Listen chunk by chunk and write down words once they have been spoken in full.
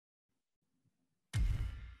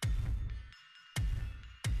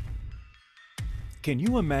Can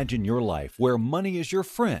you imagine your life where money is your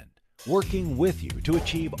friend, working with you to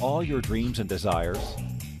achieve all your dreams and desires?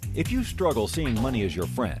 If you struggle seeing money as your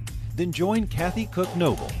friend, then join Kathy Cook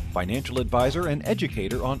Noble, financial advisor and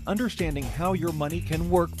educator on understanding how your money can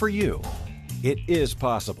work for you. It is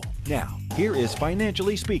possible. Now, here is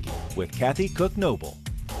Financially Speaking with Kathy Cook Noble.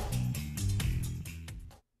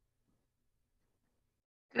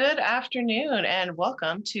 Good afternoon and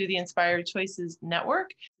welcome to the Inspired Choices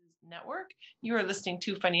Network. You are listening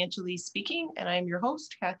to Financially Speaking, and I'm your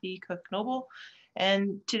host, Kathy Cook Noble.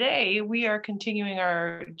 And today we are continuing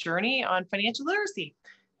our journey on financial literacy.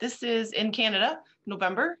 This is in Canada,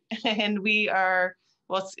 November, and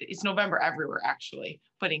it's November everywhere actually,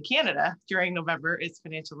 but in Canada during November is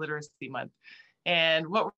Financial Literacy Month. And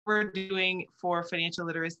what we're doing for financial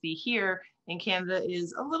literacy here in Canada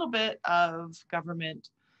is a little bit of government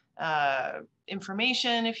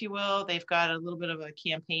information, if you will. They've got a little bit of a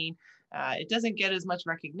campaign. It doesn't get as much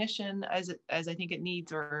recognition as I think it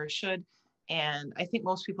needs or should. And I think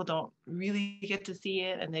most people don't really get to see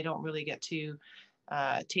it, and they don't really get to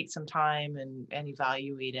take some time and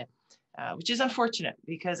evaluate it, which is unfortunate,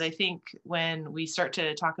 because I think when we start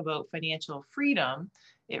to talk about financial freedom,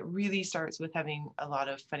 it really starts with having a lot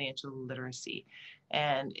of financial literacy.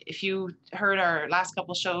 And if you heard our last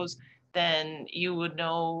couple shows, then you would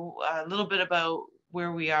know a little bit about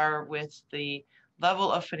where we are with the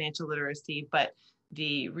level of financial literacy. But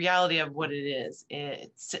the reality of what it is,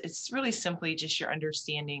 it's really simply just your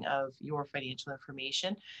understanding of your financial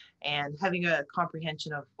information and having a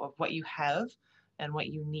comprehension of what you have and what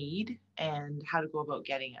you need and how to go about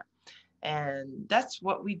getting it. And that's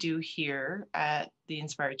what we do here at the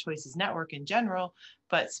Inspired Choices Network in general,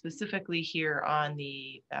 but specifically here on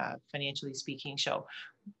the Financially Speaking show.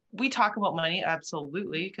 We talk about money,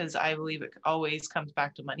 absolutely, because I believe it always comes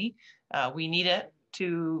back to money. We need it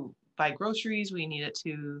to buy groceries. We need it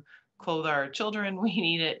to clothe our children. We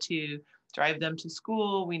need it to drive them to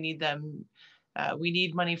school. We need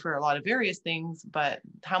money for a lot of various things, but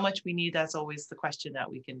how much we need, that's always the question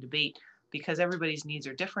that we can debate, because everybody's needs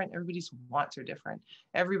are different. Everybody's wants are different.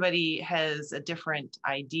 Everybody has a different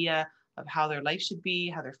idea of how their life should be,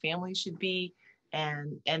 how their family should be.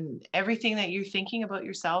 And everything that you're thinking about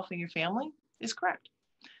yourself and your family is correct,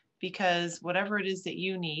 because whatever it is that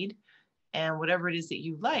you need and whatever it is that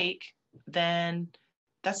you like, then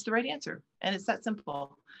that's the right answer. And it's that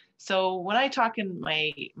simple. So when I talk in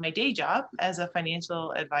my day job as a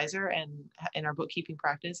financial advisor and in our bookkeeping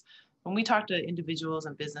practice, when we talk to individuals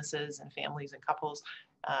and businesses and families and couples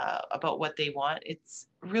about what they want, it's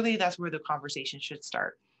really, that's where the conversation should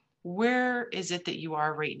start. Where is it that you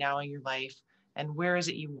are right now in your life? And where is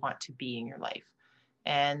it you want to be in your life?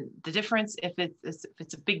 And the difference, if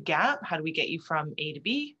it's a big gap, how do we get you from A to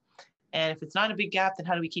B? And if it's not a big gap, then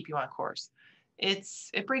how do we keep you on course? It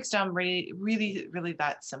breaks down really, really, really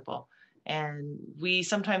that simple. And we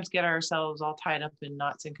sometimes get ourselves all tied up in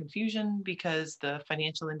knots and confusion because the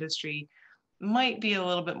financial industry might be a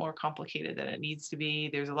little bit more complicated than it needs to be.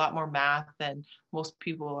 There's a lot more math than most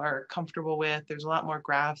people are comfortable with. There's a lot more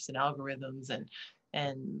graphs and algorithms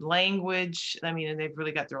and language. I mean, and they've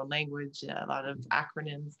really got their own language, a lot of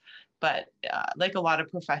acronyms, but like a lot of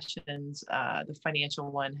professions, the financial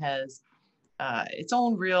one has its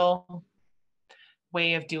own real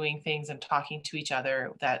way of doing things and talking to each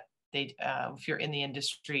other, that if you're in the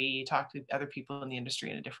industry, you talk to other people in the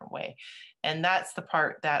industry in a different way. And that's the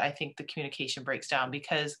part that I think the communication breaks down,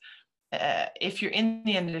 because if you're in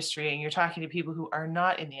the industry and you're talking to people who are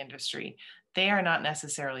not in the industry, they are not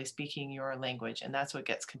necessarily speaking your language, and that's what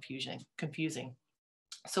gets confusing.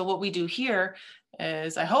 So what we do here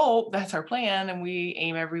is, I hope that's our plan, and we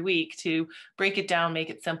aim every week to break it down, make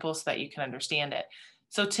it simple so that you can understand it.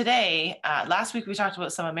 So today, last week we talked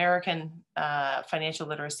about some American financial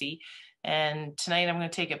literacy, and tonight I'm going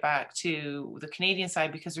to take it back to the Canadian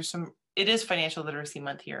side, because it is Financial Literacy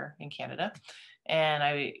Month here in Canada.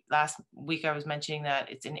 And last week I was mentioning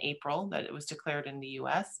that it's in April that it was declared in the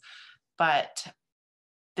US, but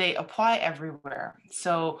they apply everywhere.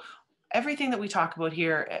 So everything that we talk about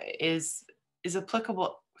here is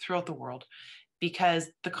applicable throughout the world, because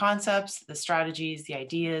the concepts, the strategies, the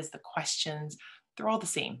ideas, the questions, they're all the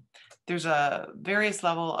same. There's a various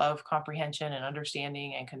level of comprehension and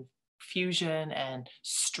understanding and confusion and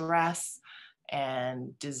stress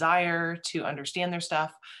and desire to understand their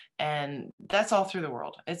stuff. And that's all through the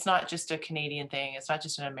world. It's not just a Canadian thing. It's not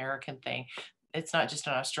just an American thing. It's not just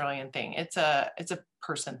an Australian thing. It's a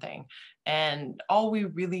person thing. And all we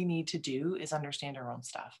really need to do is understand our own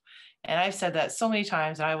stuff. And I've said that so many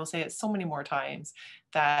times, and I will say it so many more times,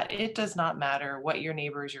 that it does not matter what your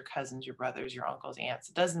neighbors, your cousins, your brothers, your uncles, aunts,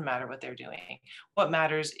 it doesn't matter what they're doing. What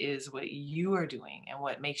matters is what you are doing and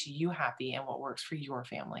what makes you happy and what works for your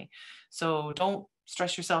family. So don't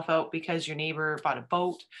stress yourself out because your neighbor bought a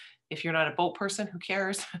boat. If you're not a boat person, who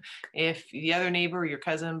cares? If the other neighbor or your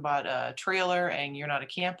cousin bought a trailer and you're not a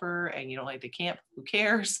camper and you don't like to camp, who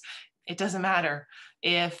cares? It doesn't matter.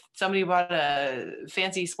 If somebody bought a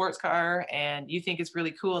fancy sports car and you think it's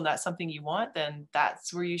really cool and that's something you want, then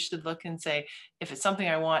that's where you should look and say, if it's something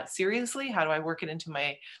I want seriously, how do I work it into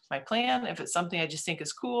my plan? If it's something I just think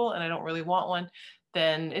is cool and I don't really want one,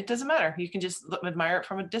 then it doesn't matter. You can just admire it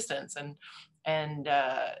from a distance, and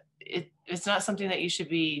it's not something that you should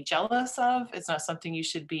be jealous of. It's not something you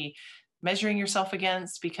should be measuring yourself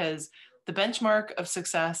against, because the benchmark of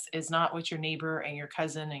success is not what your neighbor and your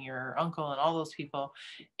cousin and your uncle and all those people,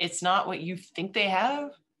 it's not what you think they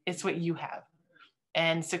have, it's what you have.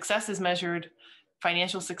 And success is measured,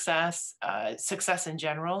 financial success, success in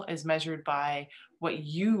general is measured by what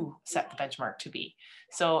you set the benchmark to be.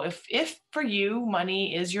 So if for you,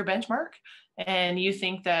 money is your benchmark, and you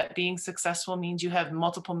think that being successful means you have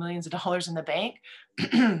multiple millions of dollars in the bank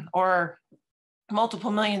or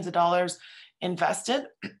multiple millions of dollars invested,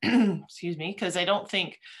 excuse me, because I don't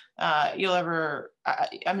think you'll ever,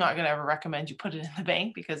 I'm not going to ever recommend you put it in the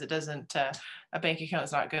bank, because it doesn't, a bank account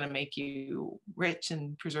is not going to make you rich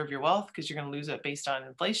and preserve your wealth, because you're going to lose it based on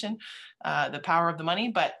inflation, the power of the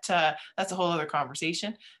money. But that's a whole other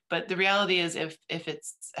conversation. But the reality is, if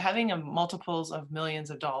it's having a multiples of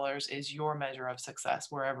millions of dollars is your measure of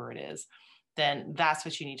success, wherever it is, then that's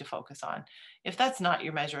what you need to focus on. If that's not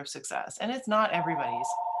your measure of success, and it's not everybody's,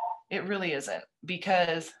 it really isn't,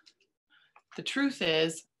 because the truth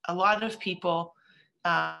is a lot of people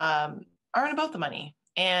aren't about the money,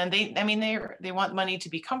 and they want money to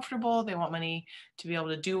be comfortable. They want money to be able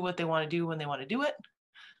to do what they want to do when they want to do it.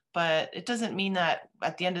 But it doesn't mean that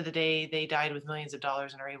at the end of the day, they died with millions of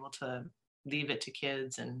dollars and are able to leave it to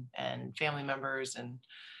kids and family members and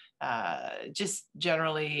just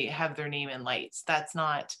generally have their name in lights. That's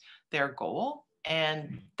not their goal.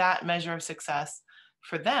 And that measure of success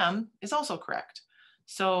for them is also correct.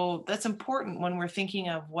 So that's important when we're thinking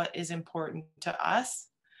of what is important to us.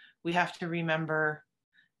 We have to remember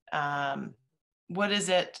what is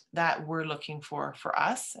it that we're looking for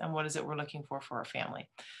us, and what is it we're looking for our family.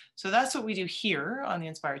 So that's what we do here on the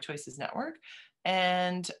Inspired Choices Network.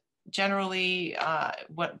 And generally,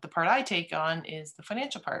 what the part I take on is the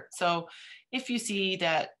financial part. So if you see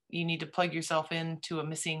that you need to plug yourself into a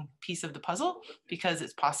missing piece of the puzzle, because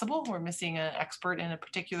it's possible we're missing an expert in a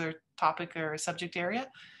particular topic or a subject area,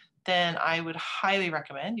 then I would highly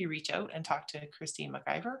recommend you reach out and talk to Christine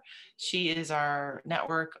McIver. She is our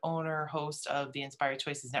network owner, host of the Inspired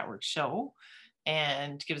Choices Network show,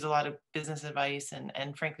 and gives a lot of business advice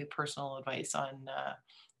and frankly, personal advice on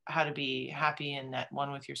how to be happy and at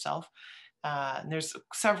one with yourself. And there's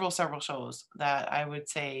several shows that I would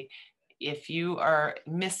say, if you are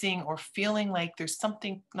missing or feeling like there's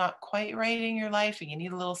something not quite right in your life and you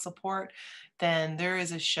need a little support, then there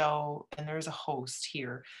is a show and there is a host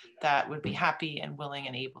here that would be happy and willing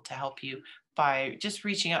and able to help you by just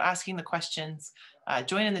reaching out, asking the questions,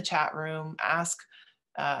 join in the chat room, ask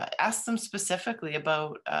them specifically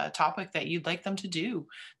about a topic that you'd like them to do.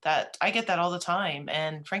 That I get that all the time.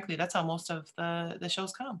 And frankly, that's how most of the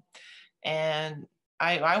shows come. And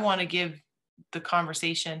I want to give the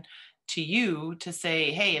conversation to you to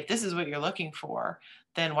say, hey, if this is what you're looking for,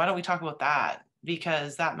 then why don't we talk about that?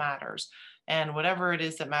 Because that matters. And whatever it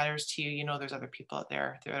is that matters to you, there's other people out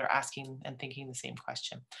there that are asking and thinking the same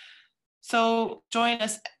question. So join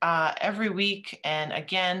us every week. And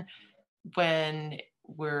again, when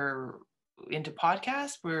we're into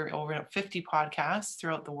podcasts, we're over 50 podcasts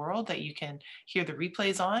throughout the world that you can hear the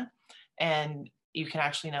replays on. And you can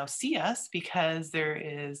actually now see us because there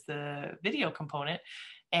is the video component.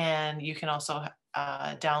 And you can also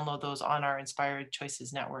download those on our Inspired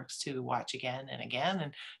Choices networks to watch again and again.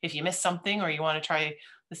 And if you missed something, or you want to try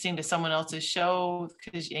listening to someone else's show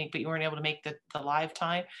but you weren't able to make the live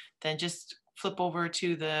time, then just flip over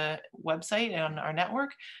to the website on our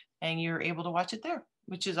network and you're able to watch it there,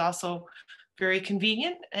 which is also very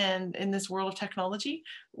convenient. And in this world of technology,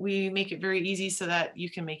 we make it very easy so that you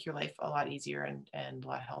can make your life a lot easier and a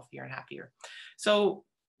lot healthier and happier. So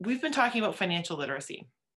we've been talking about financial literacy.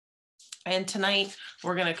 And tonight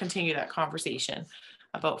we're going to continue that conversation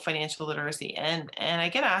about financial literacy. And I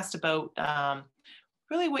get asked about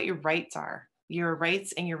really what your rights are, your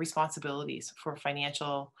rights and your responsibilities for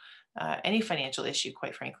financial any financial issue,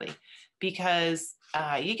 quite frankly, because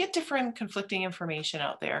you get different conflicting information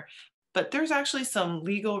out there. But there's actually some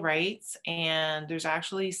legal rights and there's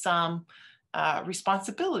actually some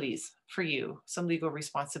responsibilities for you, some legal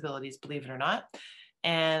responsibilities, believe it or not.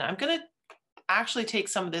 And I'm going to actually take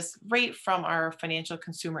some of this right from our Financial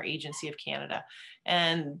Consumer Agency of Canada.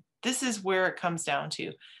 And this is where it comes down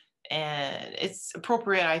to. And it's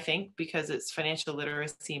appropriate, I think, because it's Financial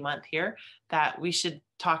Literacy Month here, that we should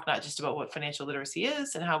talk not just about what financial literacy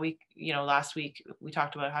is and how we, last week we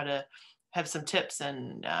talked about how to have some tips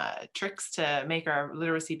and tricks to make our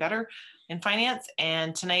literacy better in finance.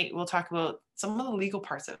 And tonight we'll talk about some of the legal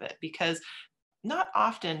parts of it, because not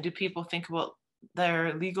often do people think about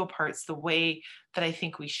their legal parts the way that I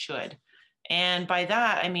think we should. And by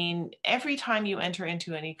that, I mean, every time you enter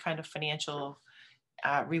into any kind of financial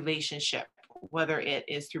relationship, whether it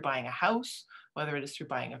is through buying a house, whether it is through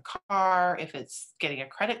buying a car, if it's getting a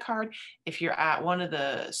credit card, if you're at one of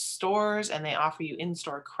the stores and they offer you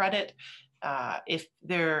in-store credit, if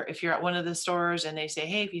you're at one of the stores and they say,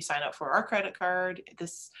 hey, if you sign up for our credit card,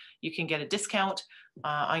 you can get a discount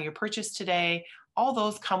on your purchase today. All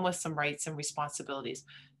those come with some rights and responsibilities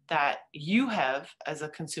that you have as a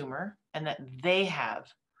consumer and that they have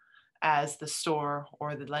as the store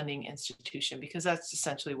or the lending institution, because that's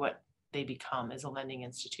essentially what they become, is a lending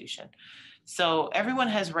institution. So everyone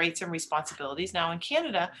has rights and responsibilities. Now in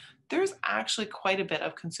Canada, there's actually quite a bit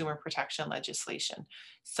of consumer protection legislation.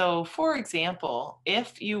 So for example,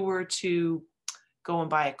 if you were to go and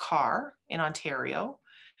buy a car in Ontario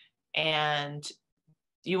and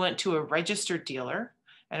you went to a registered dealer,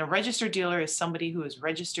 and a registered dealer is somebody who is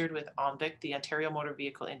registered with OMVIC, the Ontario Motor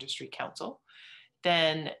Vehicle Industry Council,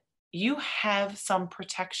 then you have some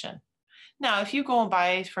protection. Now, if you go and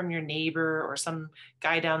buy from your neighbor or some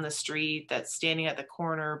guy down the street that's standing at the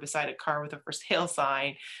corner beside a car with a for sale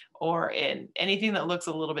sign, or in anything that looks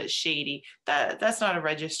a little bit shady, that's not a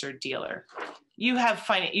registered dealer. You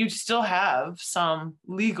still have some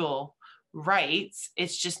legal rights.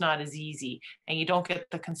 It's just not as easy, and you don't get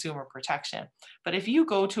the consumer protection. But if you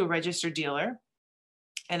go to a registered dealer,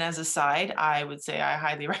 and as a side, I would say I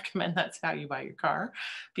highly recommend that's how you buy your car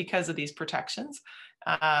because of these protections.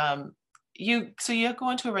 You go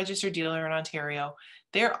into a registered dealer in Ontario,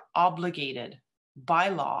 they're obligated by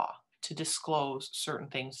law to disclose certain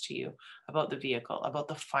things to you about the vehicle, about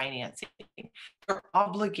the financing. They're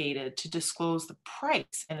obligated to disclose the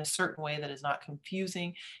price in a certain way that is not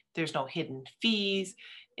confusing. There's no hidden fees.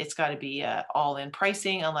 It's got to be all-in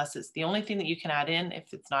pricing, unless it's the only thing that you can add in,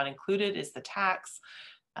 if it's not included, is the tax.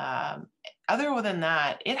 Other than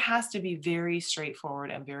that, it has to be very straightforward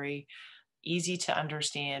and very easy to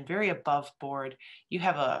understand, very above board. You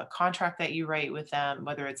have a contract that you write with them,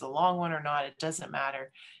 whether it's a long one or not, it doesn't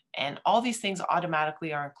matter. And all these things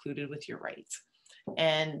automatically are included with your rights.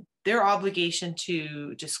 And their obligation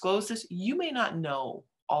to disclose this, you may not know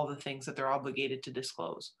all the things that they're obligated to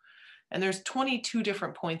disclose. And there's 22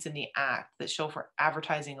 different points in the act that show for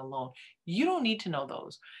advertising alone. You don't need to know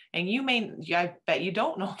those. And I bet you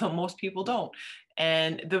don't know them. Most people don't.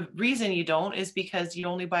 And the reason you don't is because you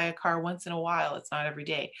only buy a car once in a while. It's not every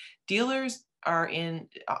day.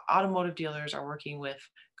 Automotive dealers are working with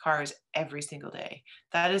cars every single day.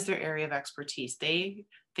 That is their area of expertise. They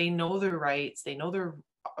know their rights. They know their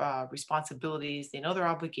responsibilities. They know their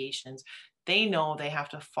obligations. They know they have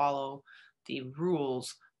to follow the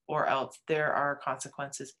rules, or else there are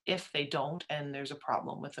consequences if they don't, and there's a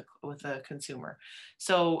problem with a consumer.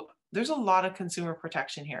 So there's a lot of consumer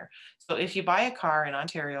protection here. So if you buy a car in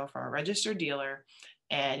Ontario from a registered dealer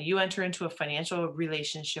and you enter into a financial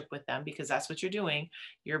relationship with them, because that's what you're doing,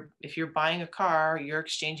 if you're buying a car, you're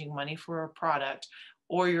exchanging money for a product,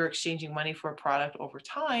 or you're exchanging money for a product over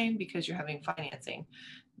time because you're having financing,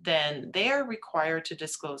 then they are required to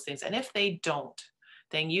disclose things. And if they don't,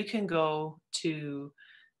 then you can go to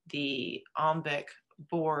the OMVIC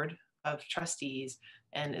Board of Trustees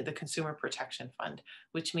and the Consumer Protection Fund,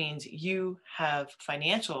 which means you have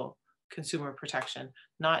financial consumer protection,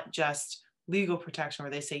 not just legal protection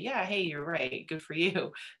where they say, yeah, hey, you're right, good for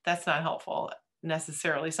you. That's not helpful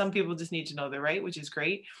necessarily. Some people just need to know they're right, which is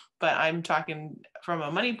great. But I'm talking from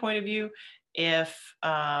a money point of view. If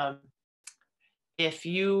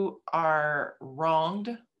you are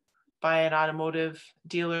wronged by an automotive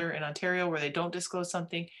dealer in Ontario where they don't disclose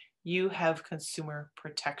something, you have consumer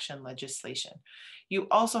protection legislation. You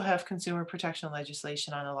also have consumer protection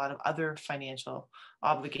legislation on a lot of other financial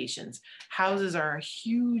obligations. Houses are a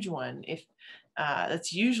huge one. If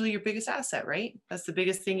that's usually your biggest asset, right? That's the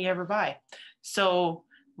biggest thing you ever buy. So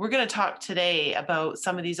we're going to talk today about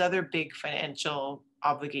some of these other big financial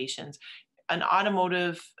obligations. An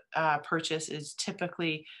automotive purchase is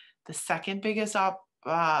typically the second biggest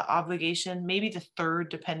obligation, maybe the third,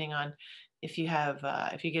 depending on if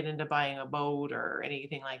you get into buying a boat or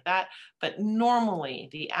anything like that. But normally,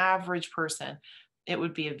 the average person, it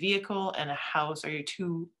would be a vehicle and a house are your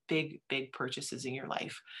two big purchases in your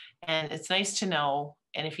life. And it's nice to know,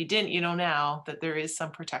 and if you didn't, you know now that there is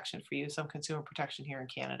some protection for you, some consumer protection here in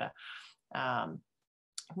Canada.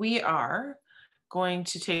 We are going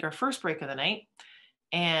to take our first break of the night.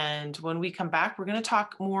 And when we come back, we're going to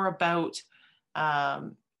talk more about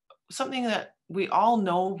something that we all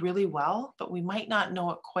know really well, but we might not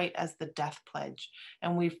know it quite as the death pledge.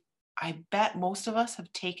 And I bet most of us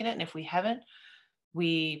have taken it. And if we haven't,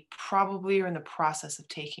 we probably are in the process of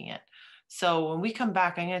taking it. So when we come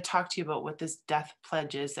back, I'm going to talk to you about what this death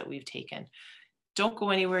pledge is that we've taken. Don't go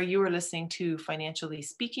anywhere. You are listening to Financially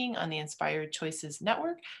Speaking on the Inspired Choices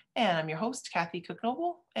Network. And I'm your host, Kathy Cook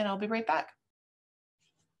Noble, and I'll be right back.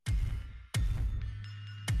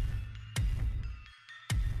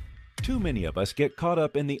 Too many of us get caught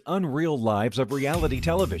up in the unreal lives of reality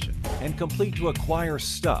television and complete to acquire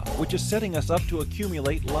stuff, which is setting us up to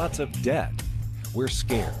accumulate lots of debt. We're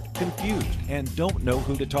scared, confused, and don't know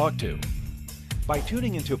who to talk to. By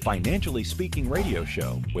tuning into Financially Speaking radio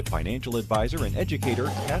show with financial advisor and educator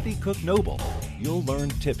Kathy Cook Noble, you'll learn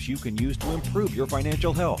tips you can use to improve your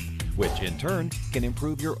financial health, which in turn can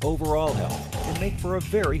improve your overall health and make for a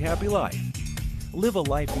very happy life. Live a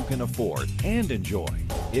life you can afford and enjoy.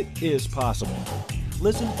 It is possible.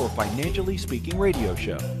 Listen for Financially Speaking radio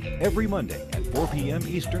show every Monday at 4 p.m.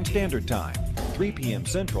 Eastern Standard Time, 3 p.m.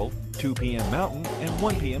 Central, 2 p.m. Mountain, and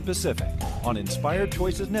 1 p.m. Pacific on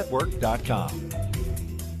InspiredChoicesNetwork.com.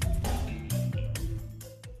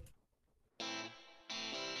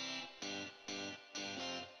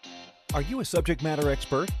 Are you a subject matter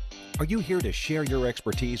expert? Are you here to share your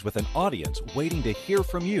expertise with an audience waiting to hear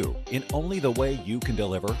from you in only the way you can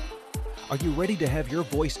deliver? Are you ready to have your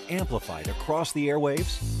voice amplified across the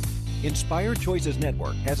airwaves? Inspired Choices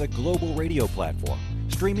Network has a global radio platform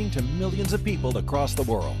streaming to millions of people across the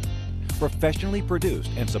world. Professionally produced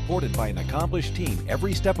and supported by an accomplished team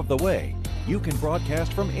every step of the way, you can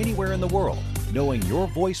broadcast from anywhere in the world, knowing your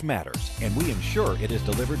voice matters, and we ensure it is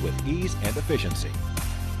delivered with ease and efficiency.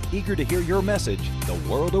 Eager to hear your message, the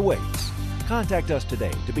world awaits. Contact us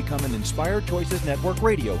today to become an Inspired Choices Network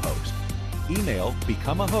radio host. Email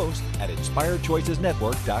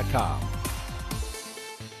becomeahost@inspiredchoicesnetwork.com.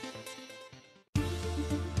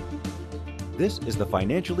 This is the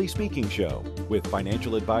Financially Speaking Show with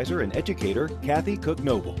financial advisor and educator Kathy Cook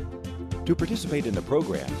Noble. To participate in the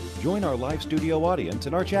program, join our live studio audience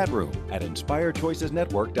in our chat room at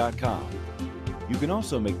inspiredchoicesnetwork.com. You can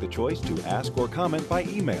also make the choice to ask or comment by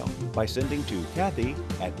email by sending to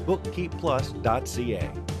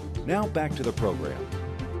Kathy@bookkeepplus.ca. Now back to the program.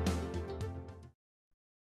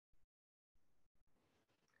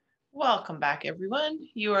 Welcome back, everyone.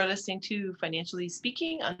 You are listening to Financially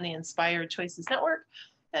Speaking on the Inspired Choices Network.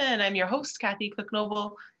 And I'm your host, Kathy Cook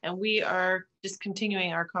Noble, and we are just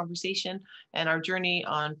continuing our conversation and our journey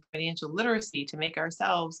on financial literacy to make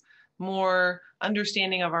ourselves more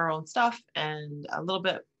understanding of our own stuff and a little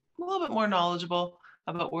bit more knowledgeable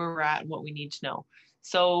about where we're at and what we need to know.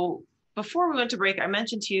 So before we went to break, I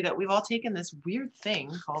mentioned to you that we've all taken this weird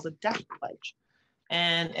thing called a death pledge.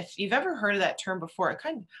 And if you've ever heard of that term before, it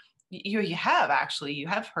kind of, you have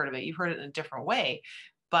heard of it. You've heard it in a different way,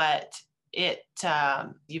 but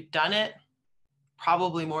you've done it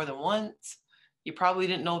probably more than once. You probably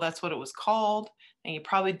didn't know that's what it was called, and you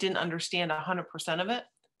probably didn't understand 100% of it,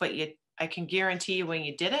 but I can guarantee you when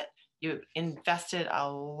you did it, you invested a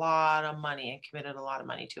lot of money and committed a lot of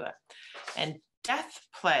money to it. And death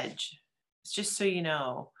pledge, just so you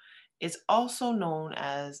know, is also known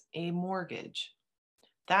as a mortgage.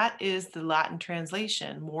 That is the Latin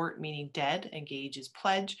translation, mort meaning dead, and gage is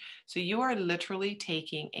pledge. So you are literally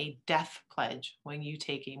taking a death pledge when you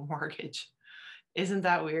take a mortgage. Isn't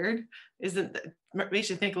that weird? Makes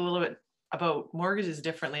you think a little bit about mortgages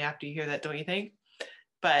differently after you hear that, don't you think?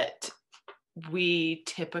 But we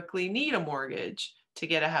typically need a mortgage to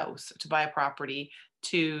get a house, to buy a property,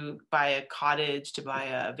 to buy a cottage, to buy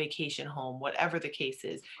a vacation home, whatever the case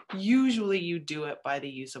is. Usually you do it by the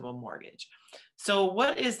use of a mortgage. So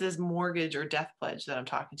what is this mortgage or death pledge that I'm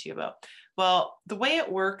talking to you about? Well, the way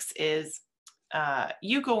it works is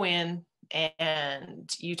you go in and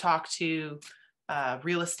you talk to a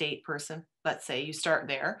real estate person. Let's say you start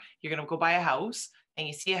there. You're going to go buy a house and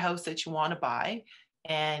you see a house that you want to buy.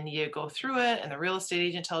 And you go through it, and the real estate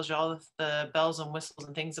agent tells you all the bells and whistles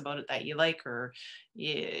and things about it that you like, or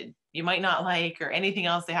you might not like, or anything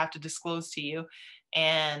else they have to disclose to you.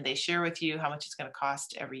 and they share with you how much it's going to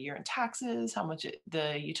cost every year in taxes, how much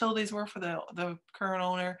the utilities were for the current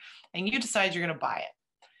owner, and you decide you're going to buy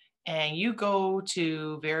it. And you go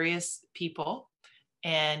to various people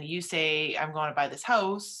and you say, I'm going to buy this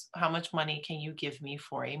house. How much money can you give me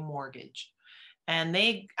for a mortgage? And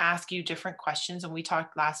they ask you different questions. And we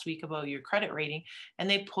talked last week about your credit rating, and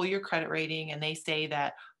they pull your credit rating and they say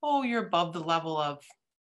that, oh, you're above the level of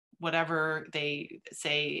whatever they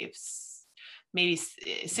say. If maybe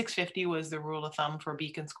 650 was the rule of thumb for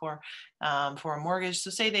Beacon score for a mortgage. So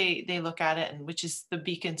say they look at it, and which is the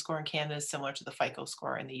Beacon score in Canada is similar to the FICO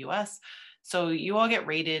score in the US. So you all get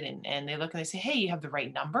rated, and they look and they say, hey, you have the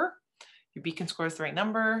right number. Your Beacon score is the right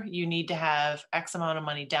number. You need to have X amount of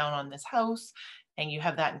money down on this house, and you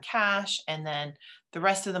have that in cash. And then the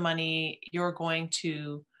rest of the money, you're going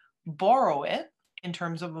to borrow it in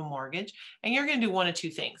terms of a mortgage. And you're going to do one of two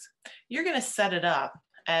things. You're going to set it up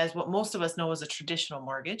as what most of us know as a traditional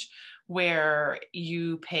mortgage, where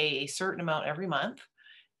you pay a certain amount every month,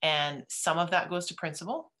 and some of that goes to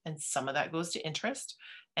principal and some of that goes to interest.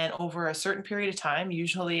 And over a certain period of time,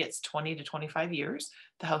 usually it's 20 to 25 years,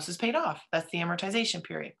 the house is paid off. That's the amortization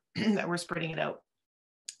period that we're spreading it out.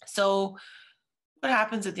 So what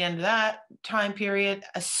happens at the end of that time period,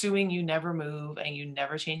 assuming you never move and you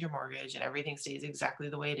never change your mortgage and everything stays exactly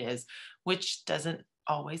the way it is, which doesn't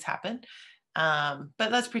always happen,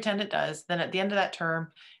 but let's pretend it does. Then at the end of that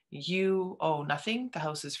term, you owe nothing. The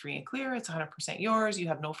house is free and clear. It's 100% yours. You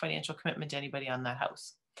have no financial commitment to anybody on that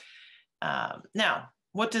house. Now,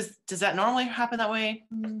 what does that normally happen that way?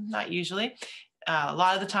 Not usually. A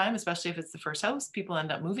lot of the time, especially if it's the first house, people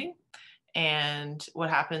end up moving. And what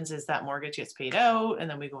happens is that mortgage gets paid out, and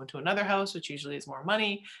then we go into another house, which usually is more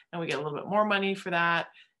money, and we get a little bit more money for that.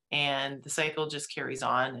 And the cycle just carries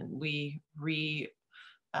on, and we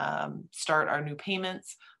start our new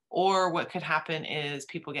payments. Or what could happen is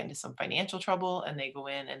people get into some financial trouble and they go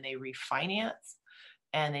in and they refinance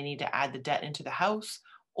and they need to add the debt into the house.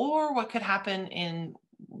 Or what could happen in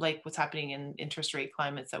like what's happening in interest rate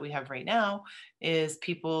climates that we have right now is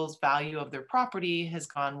people's value of their property has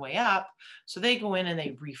gone way up. So they go in and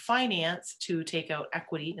they refinance to take out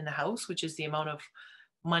equity in the house, which is the amount of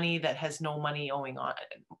money that has no money owing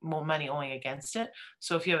against it.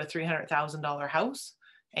 So if you have a $300,000 house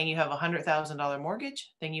and you have a $100,000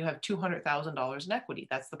 mortgage, then you have $200,000 in equity.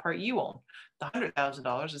 That's the part you own. The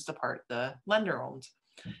 $100,000 is the part the lender owns.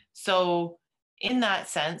 So in that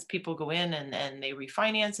sense, people go in and they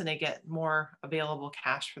refinance and they get more available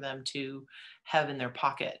cash for them to have in their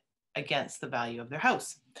pocket against the value of their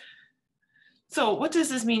house. So what does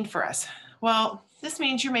this mean for us? Well, this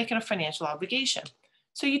means you're making a financial obligation.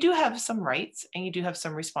 So you do have some rights and you do have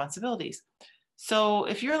some responsibilities. So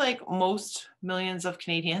if you're like most millions of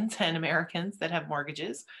Canadians and Americans that have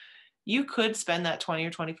mortgages, you could spend that 20 or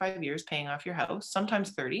 25 years paying off your house, sometimes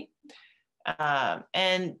 30.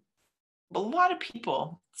 And a lot of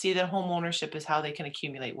people see that home ownership is how they can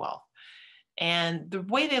accumulate wealth. And the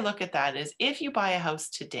way they look at that is if you buy a house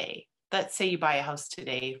today, let's say you buy a house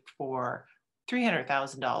today for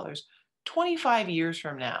 $300,000, 25 years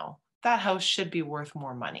from now, that house should be worth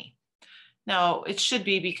more money. Now, it should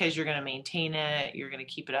be because you're going to maintain it, you're going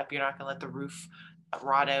to keep it up, you're not going to let the roof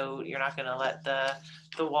rot out, you're not going to let the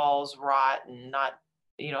walls rot and not,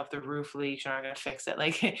 if the roof leaks, you're not going to fix it.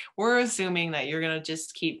 Like we're assuming that you're going to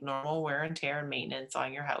just keep normal wear and tear and maintenance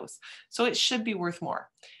on your house. So it should be worth more.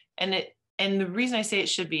 And the reason I say it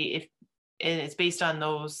should be, and it's based on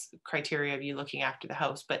those criteria of you looking after the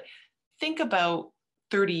house, but think about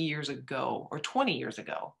 30 years ago or 20 years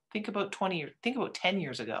ago. Think about 10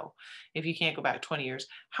 years ago. If you can't go back 20 years,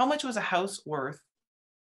 how much was a house worth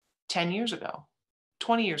 10 years ago,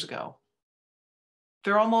 20 years ago?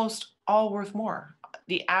 They're almost all worth more.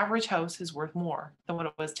 The average house is worth more than what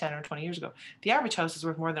it was 10 or 20 years ago. The average house is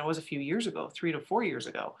worth more than it was a few years ago, 3 to 4 years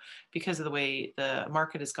ago, because of the way the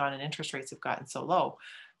market has gone and interest rates have gotten so low.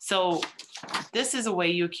 So this is a way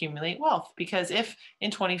you accumulate wealth, because if in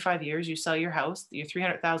 25 years you sell your house, your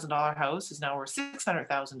 $300,000 house is now worth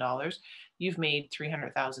 $600,000, you've made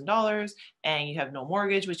 $300,000 and you have no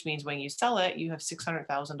mortgage, which means when you sell it, you have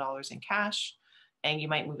 $600,000 in cash, and you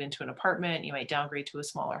might move into an apartment, you might downgrade to a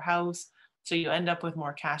smaller house. So you end up with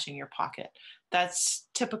more cash in your pocket. That's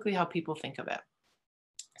typically how people think of it.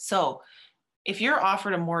 So if you're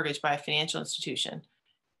offered a mortgage by a financial institution,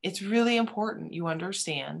 it's really important you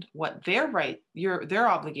understand what they're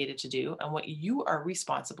obligated to do and what you are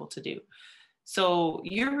responsible to do. So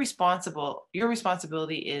your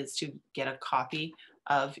responsibility is to get a copy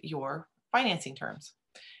of your financing terms.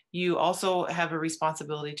 You also have a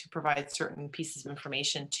responsibility to provide certain pieces of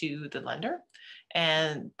information to the lender.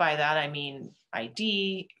 And by that, I mean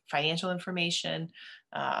ID, financial information.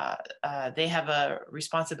 They have a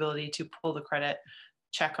responsibility to pull the credit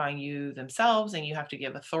check on you themselves, and you have to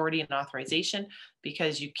give authority and authorization,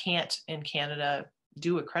 because you can't in Canada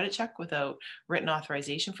do a credit check without written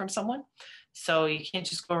authorization from someone. So you can't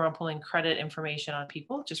just go around pulling credit information on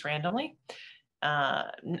people just randomly.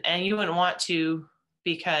 And you wouldn't want to,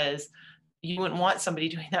 because you wouldn't want somebody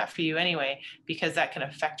doing that for you anyway, because that can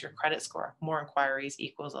affect your credit score. More inquiries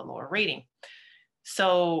equals a lower rating.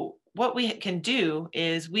 So what we can do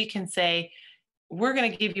is we can say, we're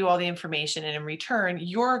going to give you all the information, and in return,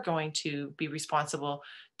 you're going to be responsible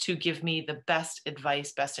to give me the best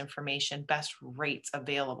advice, best information, best rates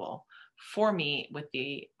available for me with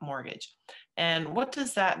the mortgage. And what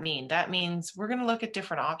does that mean? That means we're going to look at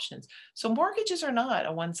different options. So mortgages are not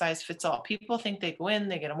a one size fits all. People think they go in,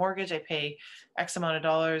 they get a mortgage, they pay X amount of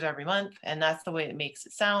dollars every month, and that's the way it makes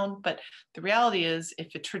it sound. But the reality is,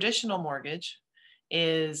 if a traditional mortgage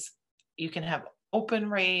is, you can have open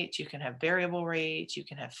rates, you can have variable rates, you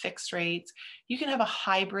can have fixed rates, you can have a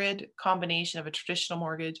hybrid combination of a traditional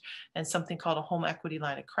mortgage and something called a home equity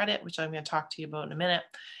line of credit, which I'm going to talk to you about in a minute.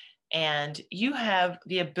 And you have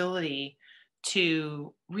the ability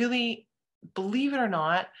to really, believe it or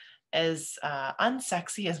not, as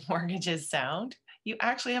unsexy as mortgages sound, you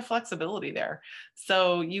actually have flexibility there.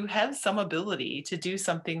 So you have some ability to do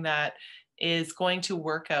something that is going to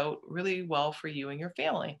work out really well for you and your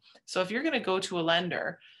family. So if you're going to go to a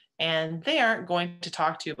lender and they aren't going to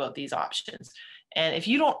talk to you about these options, and if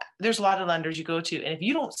you don't, there's a lot of lenders you go to, and if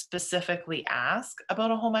you don't specifically ask about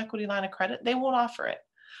a home equity line of credit, they won't offer it.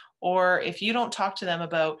 Or if you don't talk to them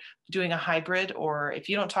about doing a hybrid, or if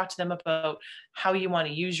you don't talk to them about how you want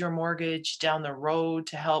to use your mortgage down the road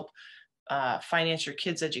to help finance your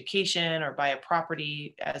kids' education or buy a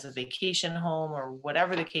property as a vacation home or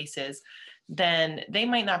whatever the case is, then they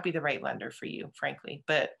might not be the right lender for you, frankly.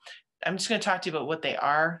 But I'm just going to talk to you about what they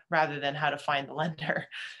are rather than how to find the lender.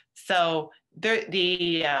 So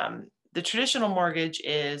the traditional mortgage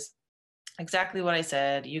is exactly what I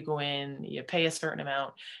said. You go in, you pay a certain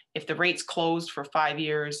amount. If the rate's closed for 5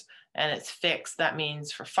 years and it's fixed, that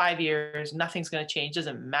means for 5 years, nothing's going to change. It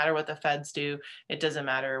doesn't matter what the feds do. It doesn't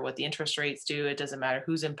matter what the interest rates do. It doesn't matter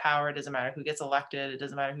who's in power. It doesn't matter who gets elected. It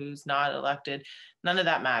doesn't matter who's not elected. None of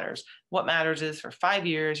that matters. What matters is, for 5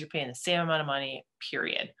 years, you're paying the same amount of money,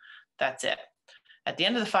 period. That's it. At the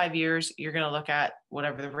end of the 5 years, you're going to look at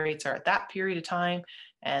whatever the rates are at that period of time,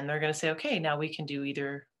 and they're going to say, okay, now we can do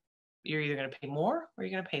you're either going to pay more or you're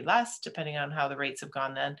going to pay less, depending on how the rates have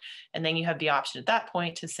gone then. And then you have the option at that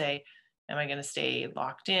point to say, am I going to stay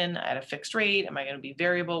locked in at a fixed rate? Am I going to be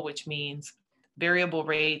variable? Which means variable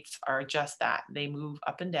rates are just that. They move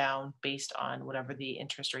up and down based on whatever the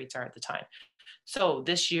interest rates are at the time. So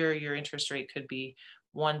this year, your interest rate could be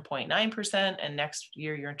 1.9%, and next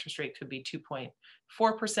year your interest rate could be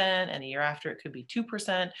 2.4%, and the year after it could be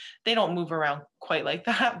 2%. They don't move around quite like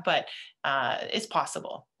that, but it's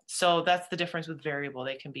possible. So that's the difference with variable.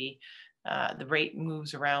 They can be, the rate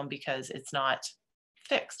moves around because it's not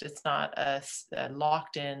fixed. It's not a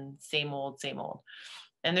locked in, same old, same old.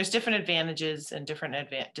 And there's different advantages and different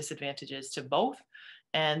disadvantages to both.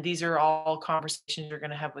 And these are all conversations you're going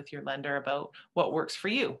to have with your lender about what works for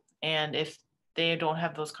you. And if they don't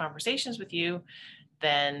have those conversations with you,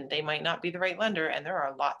 then they might not be the right lender. And there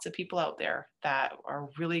are lots of people out there that are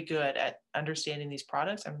really good at understanding these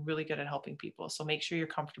products and really good at helping people. So make sure you're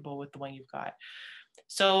comfortable with the one you've got.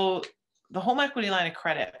 So the home equity line of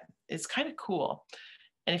credit is kind of cool.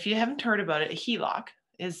 And if you haven't heard about it, a HELOC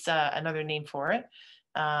is another name for it.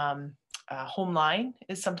 Home line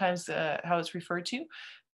is sometimes how it's referred to,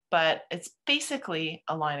 but it's basically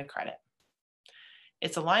a line of credit.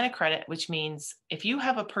 It's a line of credit, which means if you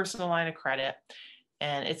have a personal line of credit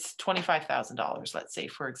and it's $25,000, let's say,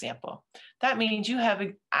 for example, that means you have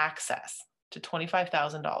access to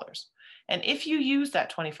 $25,000. And if you use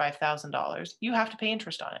that $25,000, you have to pay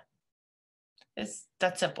interest on it. It's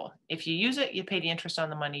that simple. If you use it, you pay the interest on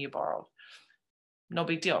the money you borrowed. No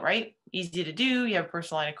big deal, right? Easy to do. You have a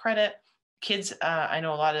personal line of credit. Kids, I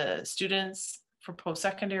know a lot of students for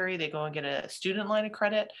post-secondary, they go and get a student line of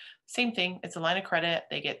credit. Same thing, it's a line of credit.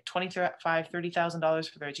 They get $25,000, $30,000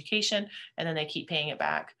 for their education, and then they keep paying it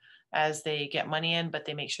back as they get money in, but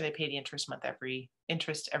they make sure they pay the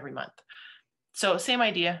interest every month. So same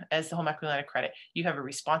idea as the home equity line of credit. You have a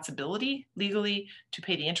responsibility legally to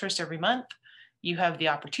pay the interest every month. You have the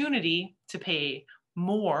opportunity to pay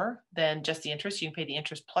more than just the interest. You can pay the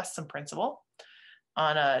interest plus some principal.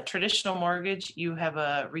 On a traditional mortgage, you have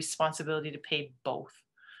a responsibility to pay both.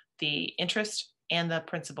 the interest and the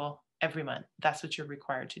principal every month. That's what you're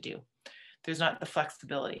required to do. There's not the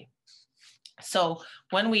flexibility. So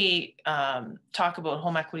when we talk about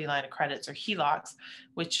home equity line of credits or HELOCs,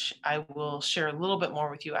 which I will share a little bit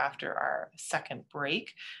more with you after our second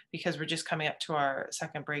break, because we're just coming up to our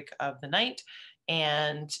second break of the night.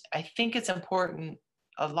 And I think it's important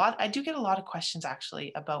I do get a lot of questions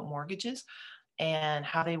actually about mortgages and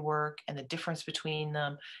how they work and the difference between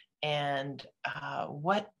them and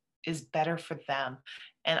what is better for them.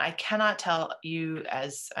 And I cannot tell you,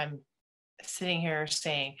 as I'm sitting here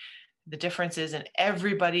saying, the difference is, and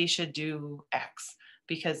everybody should do X,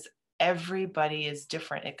 because everybody is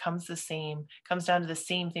different. It comes down to the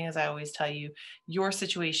same thing as I always tell you. Your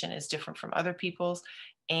situation is different from other people's,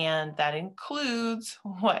 and that includes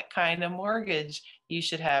what kind of mortgage you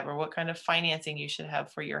should have or what kind of financing you should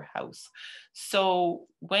have for your house. So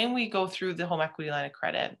when we go through the home equity line of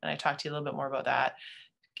credit, and I talk to you a little bit more about that,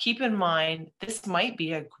 keep in mind, this might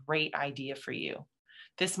be a great idea for you.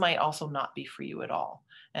 This might also not be for you at all.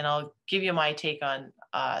 And I'll give you my take on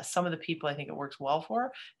some of the people I think it works well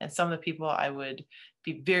for, and some of the people I would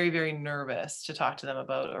be very, very nervous to talk to them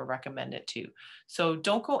about or recommend it to. So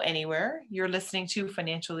don't go anywhere. You're listening to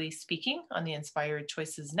Financially Speaking on the Inspired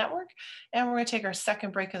Choices Network. And we're going to take our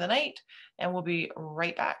second break of the night, and we'll be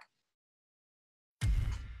right back.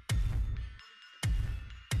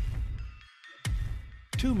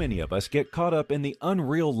 Too many of us get caught up in the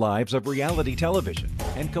unreal lives of reality television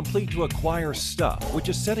and complete to acquire stuff, which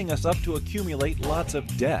is setting us up to accumulate lots of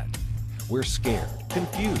debt. We're scared,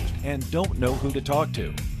 confused, and don't know who to talk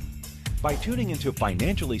to. By tuning into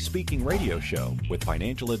Financially Speaking radio show with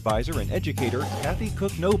financial advisor and educator Kathy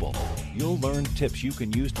Cook Noble, you'll learn tips you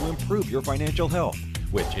can use to improve your financial health,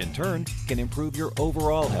 which in turn can improve your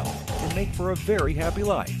overall health and make for a very happy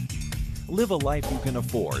life. Live a life you can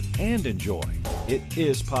afford and enjoy. It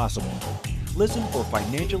is possible. Listen for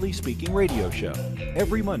Financially Speaking radio show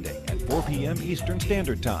every Monday at 4 p.m. Eastern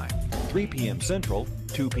Standard Time, 3 p.m. Central,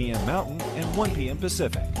 2 p.m. Mountain, and 1 p.m.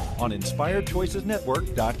 Pacific on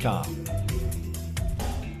InspiredChoicesNetwork.com.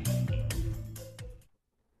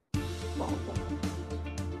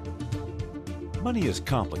 Money is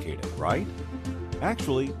complicated, right?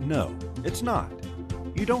 Actually, no, it's not.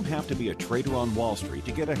 You don't have to be a trader on Wall Street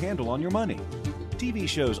to get a handle on your money. TV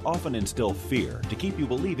shows often instill fear to keep you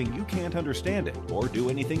believing you can't understand it or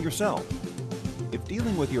do anything yourself. If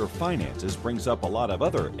dealing with your finances brings up a lot of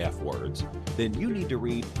other F words, then you need to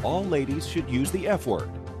read All Ladies Should Use the F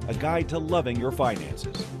Word, A Guide to Loving Your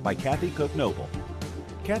Finances by Kathy Cook Noble.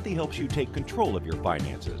 Kathy helps you take control of your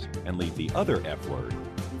finances and leave the other F word,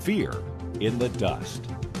 fear, in the dust.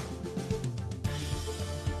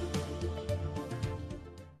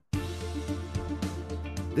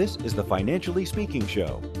 This is the Financially Speaking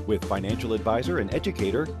Show with financial advisor and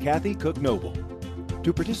educator Kathy Cook Noble.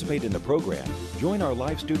 To participate in the program, join our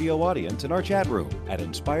live studio audience in our chat room at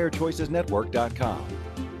InspiredChoicesNetwork.com.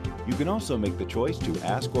 You can also make the choice to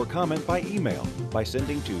ask or comment by email by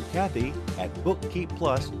sending to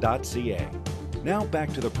Kathy@bookkeepplus.ca. Now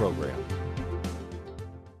back to the program.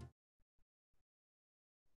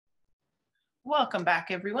 Welcome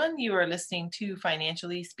back, everyone. You are listening to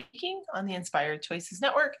Financially Speaking on the Inspired Choices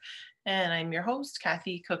Network, and I'm your host,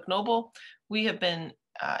 Kathy Cook Noble. We have been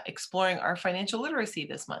exploring our financial literacy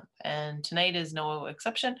this month, and tonight is no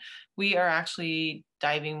exception. We are actually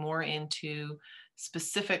diving more into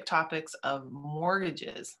specific topics of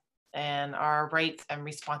mortgages and our rights and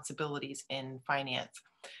responsibilities in finance.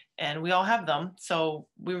 And we all have them. So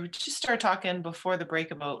we were just started talking before the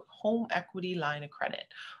break about home equity line of credit,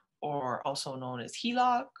 or also known as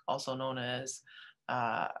HELOC, also known as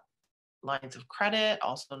lines of credit,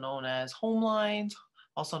 also known as home lines,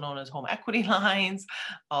 also known as home equity lines,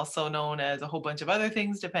 also known as a whole bunch of other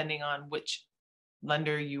things, depending on which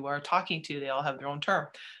lender you are talking to. They all have their own term.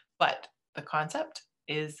 But the concept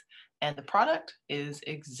is, and the product is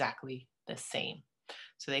exactly the same.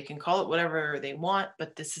 So they can call it whatever they want,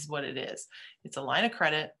 but this is what it is. It's a line of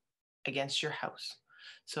credit against your house.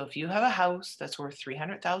 So if you have a house that's worth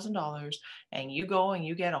 $300,000 and you go and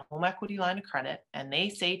you get a home equity line of credit, and they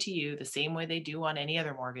say to you the same way they do on any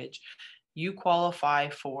other mortgage, you qualify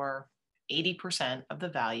for 80% of the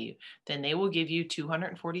value, then they will give you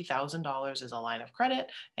 $240,000 as a line of credit,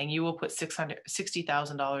 and you will put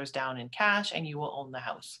 $60,000 down in cash, and you will own the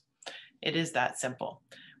house. It is that simple.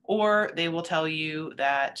 Or they will tell you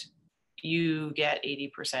that you get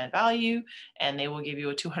 80% value, and they will give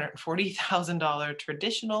you a $240,000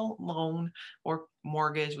 traditional loan or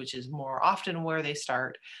mortgage, which is more often where they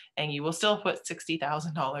start, and you will still put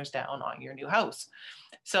 $60,000 down on your new house.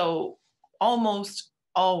 So almost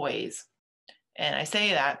always And I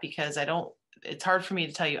say that because it's hard for me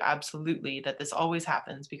to tell you absolutely that this always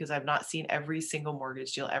happens because I've not seen every single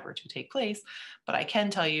mortgage deal ever to take place. But I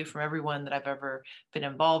can tell you from everyone that I've ever been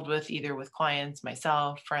involved with, either with clients,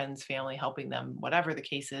 myself, friends, family, helping them, whatever the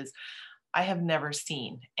case is, I have never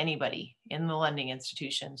seen anybody in the lending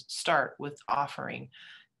institutions start with offering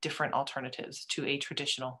different alternatives to a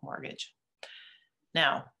traditional mortgage.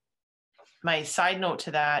 Now, my side note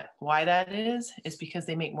to that, why that is because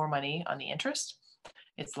they make more money on the interest.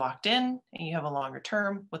 It's locked in and you have a longer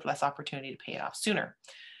term with less opportunity to pay it off sooner.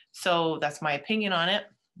 So that's my opinion on it.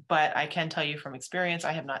 But I can tell you from experience,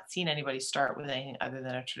 I have not seen anybody start with anything other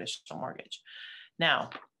than a traditional mortgage. Now,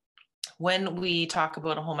 when we talk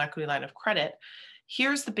about a home equity line of credit,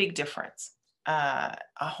 here's the big difference. A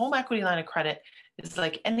home equity line of credit is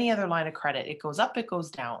like any other line of credit. It goes up, it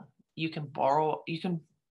goes down. You can borrow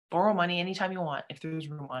money anytime you want if there's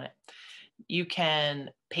room on it. You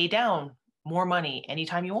can pay down more money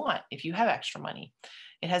anytime you want if you have extra money.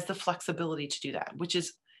 It has the flexibility to do that, which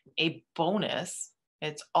is a bonus.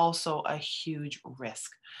 It's also a huge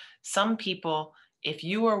risk. Some people, if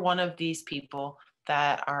you are one of these people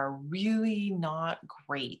that are really not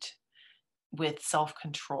great with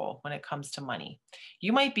self-control when it comes to money,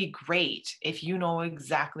 you might be great if you know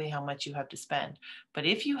exactly how much you have to spend. But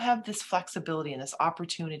if you have this flexibility and this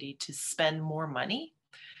opportunity to spend more money,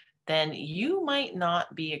 then you might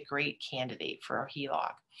not be a great candidate for a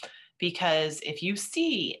HELOC. Because if you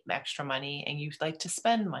see extra money and you like to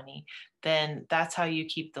spend money, then that's how you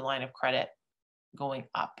keep the line of credit going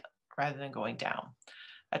up rather than going down.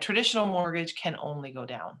 A traditional mortgage can only go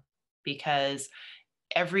down because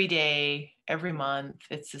every day, every month,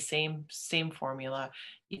 it's the same formula.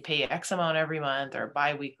 You pay X amount every month or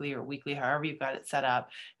bi-weekly or weekly, however you've got it set up.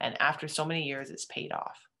 And after so many years, it's paid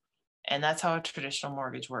off. And that's how a traditional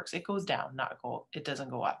mortgage works. It goes down, it doesn't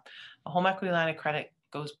go up. A home equity line of credit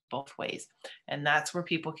goes both ways. And that's where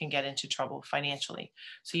people can get into trouble financially.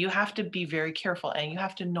 So you have to be very careful and you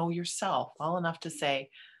have to know yourself well enough to say,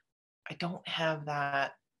 I don't have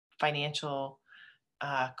that financial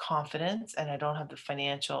confidence and I don't have the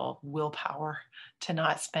financial willpower to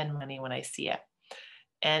not spend money when I see it.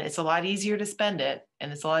 And it's a lot easier to spend it.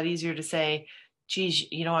 And it's a lot easier to say, geez,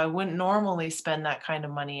 I wouldn't normally spend that kind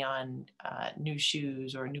of money on new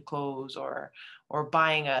shoes or new clothes or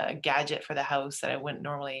buying a gadget for the house that I wouldn't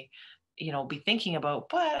normally, be thinking about.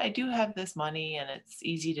 But I do have this money and it's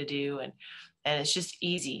easy to do. And it's just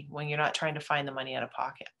easy when you're not trying to find the money out of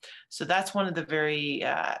pocket. So that's one of the very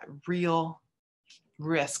real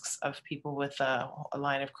risks of people with a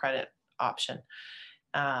line of credit option.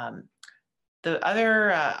 The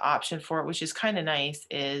other option for it, which is kind of nice,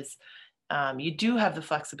 is you do have the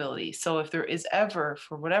flexibility. So if there is ever,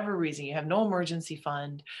 for whatever reason, you have no emergency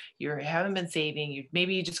fund, you haven't been saving,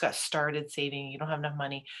 maybe you just got started saving, you don't have enough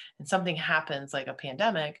money, and something happens like a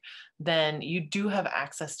pandemic, then you do have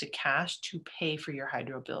access to cash to pay for your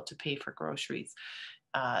hydro bill, to pay for groceries.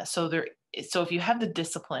 So if you have the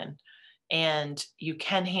discipline and you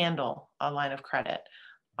can handle a line of credit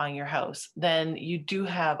on your house, then you do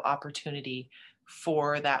have opportunity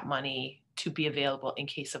for that money to be available in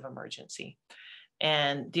case of emergency.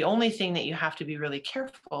 And the only thing that you have to be really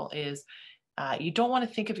careful is you don't want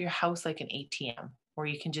to think of your house like an ATM where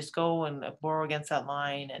you can just go and borrow against that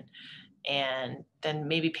line and then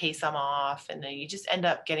maybe pay some off and then you just end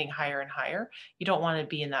up getting higher and higher. You don't want to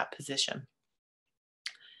be in that position.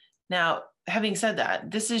 Now, having said that,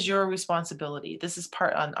 this is your responsibility. This is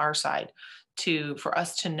part on our side for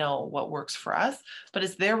us to know what works for us, but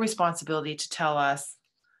it's their responsibility to tell us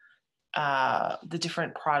the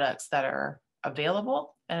different products that are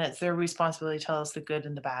available, and it's their responsibility to tell us the good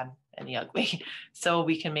and the bad and the ugly so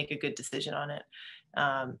we can make a good decision on it.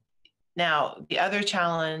 Now, the other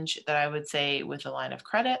challenge that I would say with a line of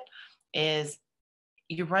credit is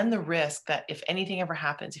you run the risk that if anything ever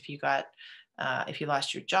happens, if you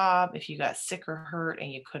lost your job, if you got sick or hurt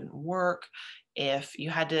and you couldn't work, if you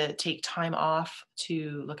had to take time off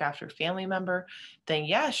to look after a family member, then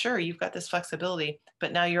yeah, sure, you've got this flexibility,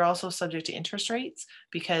 but now you're also subject to interest rates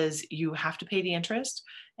because you have to pay the interest.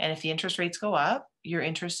 And if the interest rates go up, your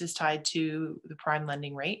interest is tied to the prime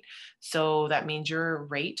lending rate. So that means your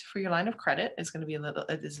rate for your line of credit is going to be a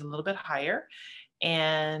little bit higher.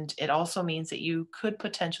 And it also means that you could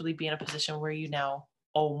potentially be in a position where you now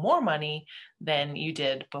owe more money than you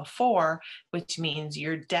did before, which means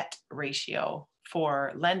your debt ratio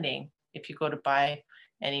for lending, if you go to buy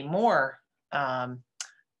any more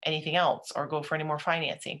anything else or go for any more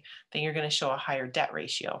financing, then you're going to show a higher debt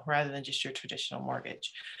ratio rather than just your traditional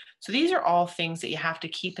mortgage. So these are all things that you have to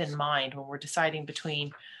keep in mind when we're deciding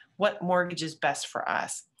between what mortgage is best for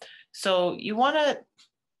us. So you want to,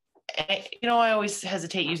 I always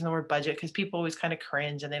hesitate using the word budget because people always kind of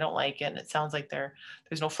cringe and they don't like it. And it sounds like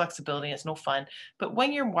there's no flexibility. And it's no fun. But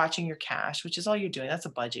when you're watching your cash, which is all you're doing, that's a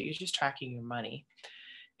budget. You're just tracking your money.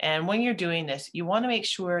 And when you're doing this, you want to make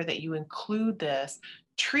sure that you include this,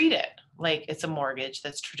 treat it like it's a mortgage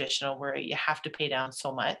that's traditional where you have to pay down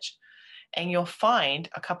so much. And you'll find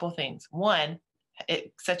a couple of things. One,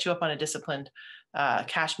 it sets you up on a disciplined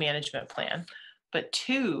cash management plan. But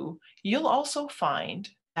two, you'll also find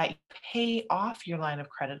that you pay off your line of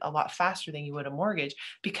credit a lot faster than you would a mortgage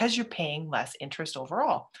because you're paying less interest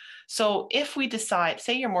overall. So if we decide,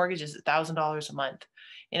 say your mortgage is $1,000 a month,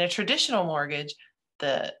 in a traditional mortgage,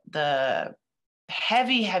 the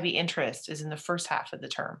heavy interest is in the first half of the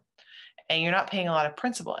term, and you're not paying a lot of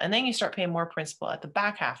principal. And then you start paying more principal at the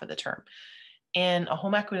back half of the term. In a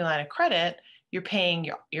home equity line of credit, you're paying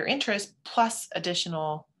your interest plus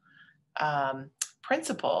additional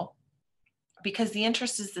principal because the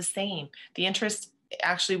interest is the same. The interest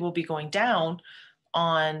actually will be going down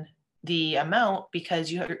on the amount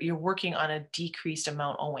because you're working on a decreased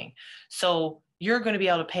amount owing. So you're going to be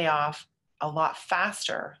able to pay off a lot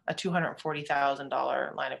faster a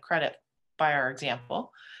 $240,000 line of credit, by our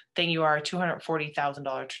example, than you are a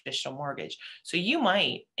 $240,000 traditional mortgage. So you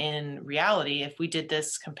might, in reality, if we did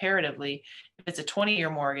this comparatively, if it's a 20-year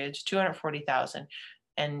mortgage, $240,000,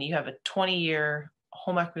 and you have a 20-year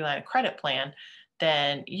home equity line of credit plan,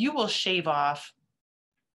 then you will shave off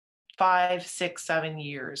 5, 6, 7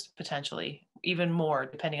 years, potentially, even more,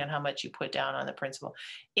 depending on how much you put down on the principal,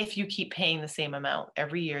 if you keep paying the same amount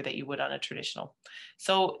every year that you would on a traditional.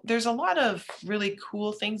 So there's a lot of really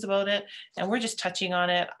cool things about it, and we're just touching on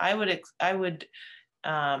it. I would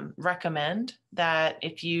recommend that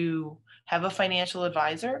if you have a financial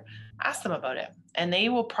advisor, ask them about it, and they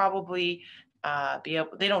will probably be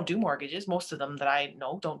able. They don't do mortgages. Most of them that I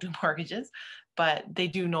know don't do mortgages, but they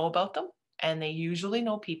do know about them, and they usually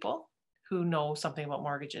know people who know something about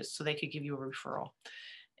mortgages, so they could give you a referral.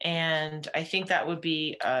 And I think that would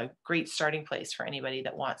be a great starting place for anybody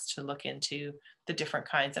that wants to look into the different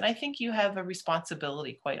kinds. And I think you have a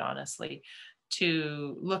responsibility, quite honestly,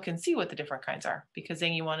 to look and see what the different kinds are, because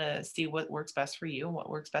then you want to see what works best for you and what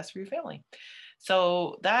works best for your family.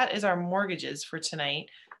 So that is our mortgages for tonight,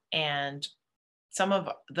 and some of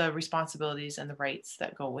the responsibilities and the rights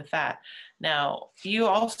that go with that. Now, you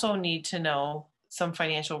also need to know some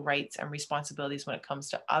financial rights and responsibilities when it comes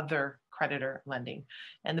to other creditor lending.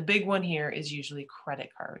 And the big one here is usually credit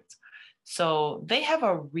cards. So they have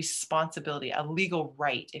a responsibility, a legal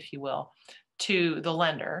right, if you will, to the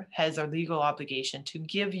lender has a legal obligation to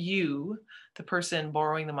give you, the person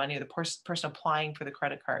borrowing the money or the person applying for the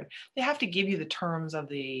credit card, they have to give you the terms of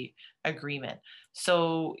the agreement.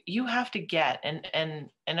 So you have to get, and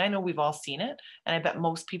I know we've all seen it, and I bet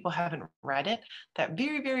most people haven't read it, that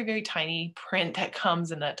very tiny print that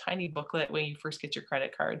comes in that tiny booklet when you first get your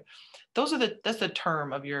credit card. That's the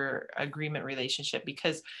term of your agreement relationship,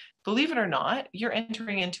 because believe it or not, you're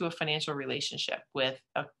entering into a financial relationship with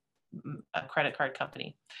a credit card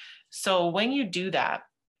company. So when you do that,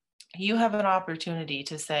 you have an opportunity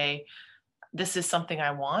to say, this is something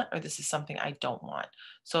I want, or this is something I don't want.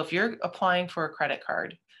 So if you're applying for a credit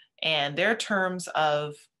card and their terms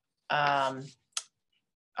of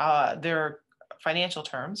their financial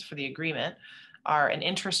terms for the agreement are an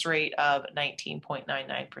interest rate of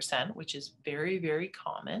 19.99%, which is very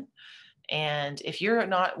common. And if you're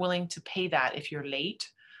not willing to pay that, if you're late,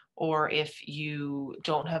 or if you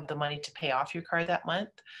don't have the money to pay off your card that month,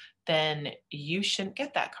 then you shouldn't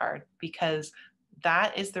get that card, because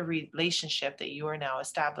that is the relationship that you are now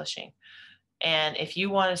establishing. And if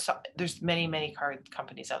you want to, there's many card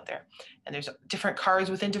companies out there, and there's different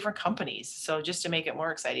cards within different companies. So just to make it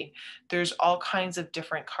more exciting, there's all kinds of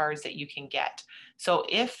different cards that you can get. So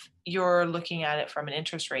if you're looking at it from an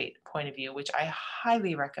interest rate point of view, which I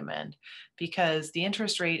highly recommend, because the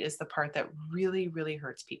interest rate is the part that really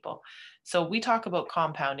hurts people. So we talk about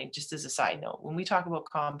compounding, just as a side note. When we talk about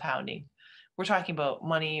compounding, we're talking about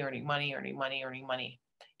money, earning money.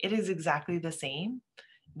 It is exactly the same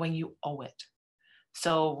when you owe it.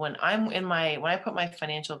 So when I put my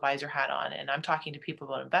financial advisor hat on and I'm talking to people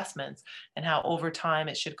about investments and how over time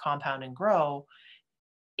it should compound and grow,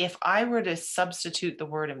 if I were to substitute the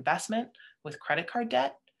word investment with credit card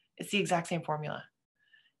debt, it's the exact same formula.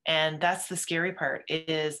 And that's the scary part,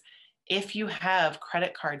 is if you have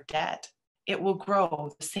credit card debt, it will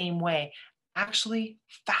grow the same way, actually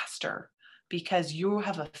faster, because you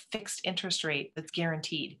have a fixed interest rate that's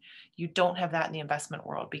guaranteed. You don't have that in the investment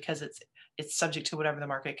world because it's subject to whatever the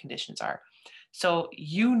market conditions are. So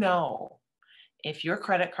If your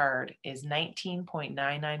credit card is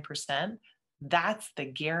 19.99%, that's the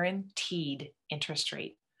guaranteed interest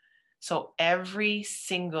rate. So every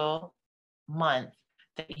single month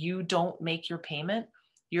that you don't make your payment,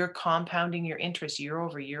 you're compounding your interest year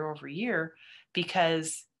over year over year,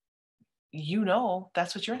 because you know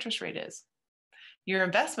that's what your interest rate is. Your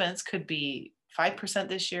investments could be 5%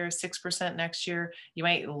 this year, 6% next year. You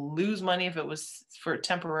might lose money if it was for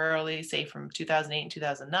temporarily, say from 2008 and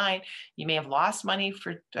 2009. You may have lost money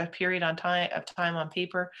for a period of time on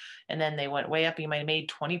paper, and then they went way up. You might have made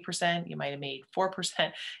 20%, you might have made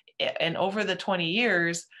 4%. And over the 20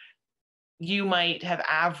 years, you might have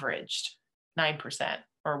averaged 9%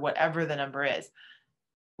 or whatever the number is.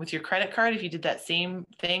 With your credit card, if you did that same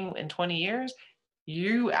thing in 20 years,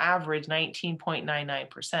 you average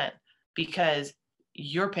 19.99%, because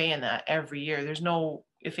you're paying that every year. There's no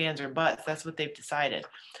ifs, ands, or buts. That's what they've decided.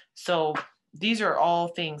 So these are all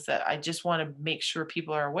things that I just want to make sure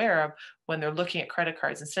people are aware of when they're looking at credit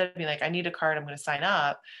cards. Instead of being like, I need a card, I'm going to sign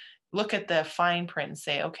up, look at the fine print and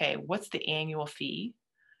say, okay, what's the annual fee?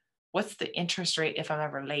 What's the interest rate if I'm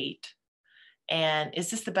ever late? And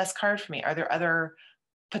is this the best card for me? Are there other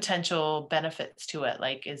potential benefits to it?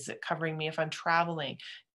 Like, is it covering me if I'm traveling?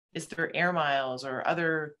 Is there air miles or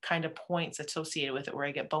other kind of points associated with it where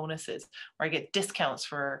I get bonuses, or I get discounts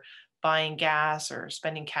for buying gas or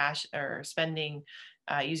spending cash, or spending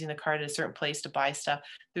using the card at a certain place to buy stuff?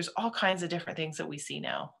 There's all kinds of different things that we see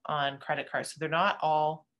now on credit cards. So they're not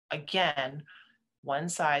all, again, one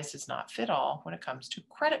size does not fit all when it comes to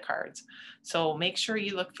credit cards. So make sure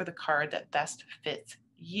you look for the card that best fits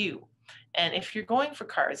you. And if you're going for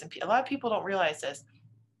cards, and a lot of people don't realize this,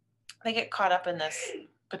 they get caught up in this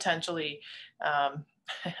potentially, I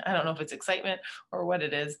don't know if it's excitement or what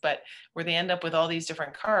it is, but where they end up with all these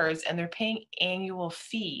different cards and they're paying annual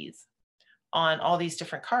fees on all these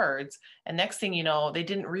different cards. And next thing you know, they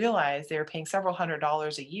didn't realize they were paying several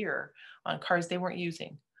 $100s a year on cards they weren't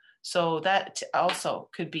using. So that also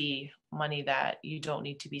could be money that you don't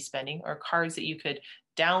need to be spending, or cards that you could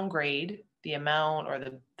downgrade the amount or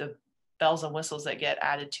the bells and whistles that get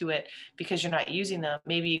added to it because you're not using them.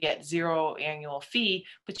 Maybe you get zero annual fee,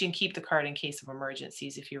 but you can keep the card in case of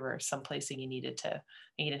emergencies if you were someplace and you didn't have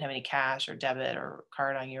any cash or debit or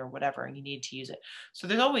card on you or whatever, and you need to use it. So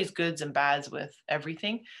there's always goods and bads with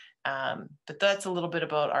everything. But that's a little bit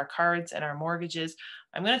about our cards and our mortgages.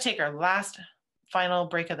 I'm going to take our last final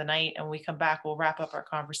break of the night, and when we come back, we'll wrap up our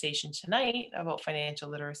conversation tonight about financial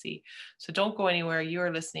literacy. So don't go anywhere. You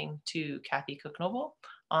are listening to Kathy Cook Noble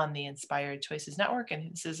on the Inspired Choices Network,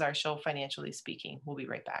 and this is our show, Financially Speaking. We'll be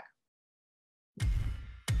right back.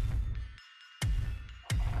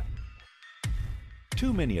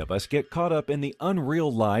 Too many of us get caught up in the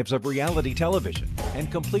unreal lives of reality television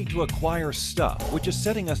and complete to acquire stuff, which is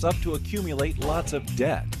setting us up to accumulate lots of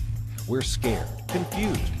debt. We're scared,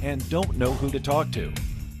 confused, and don't know who to talk to.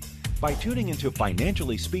 By tuning into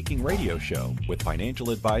Financially Speaking radio show with financial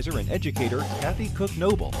advisor and educator Kathy Cook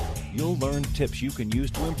Noble, you'll learn tips you can use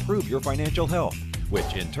to improve your financial health,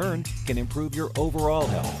 which in turn can improve your overall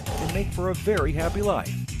health and make for a very happy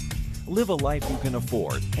life. Live a life you can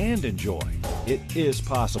afford and enjoy. It is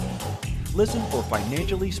possible. Listen for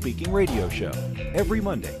Financially Speaking radio show every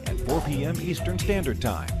Monday at 4 p.m. Eastern Standard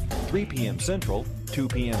Time, 3 p.m. Central, 2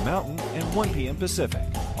 p.m. Mountain, and 1 p.m. Pacific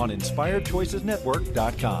on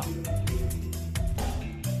InspiredChoicesNetwork.com.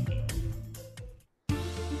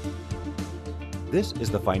 This is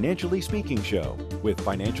the Financially Speaking Show with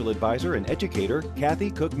financial advisor and educator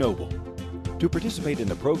Kathy Cook Noble. To participate in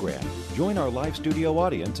the program, join our live studio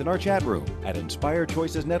audience in our chat room at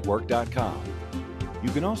InspiredChoicesNetwork.com. You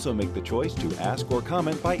can also make the choice to ask or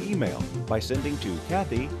comment by email by sending to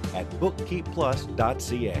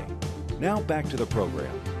Kathy@bookkeepplus.ca. Now back to the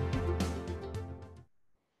program.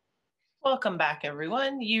 Welcome back,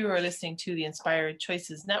 everyone. You are listening to the Inspired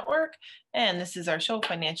Choices Network, and this is our show,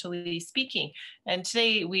 Financially Speaking. And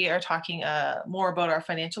today we are talking more about our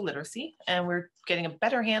financial literacy, and we're getting a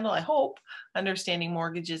better handle, I hope, understanding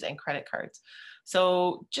mortgages and credit cards.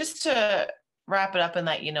 So just to wrap it up and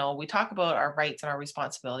let you know, we talk about our rights and our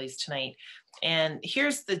responsibilities tonight. And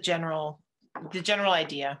here's the general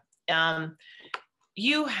idea.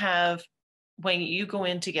 You have, when you go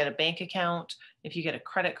in to get a bank account, if you get a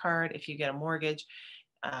credit card, if you get a mortgage,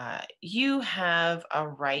 you have a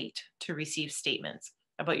right to receive statements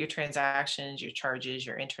about your transactions, your charges,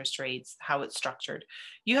 your interest rates, how it's structured.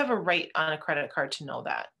 You have a right on a credit card to know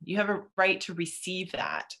that. You have a right to receive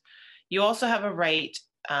that. You also have a right,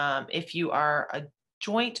 if you are a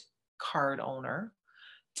joint card owner,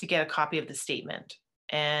 to get a copy of the statement.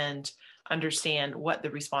 And understand what the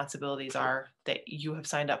responsibilities are that you have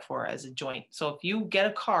signed up for as a joint. So if you get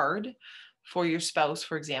a card for your spouse,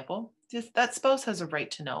 for example, that spouse has a right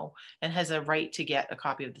to know and has a right to get a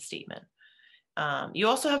copy of the statement. You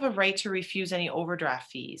also have a right to refuse any overdraft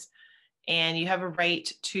fees, and you have a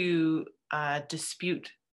right to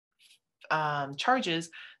dispute charges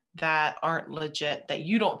that aren't legit, that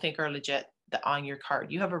you don't think are legit, that on your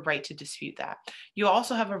card. You have a right to dispute that. You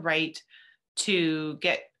also have a right to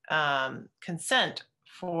get consent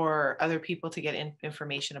for other people to get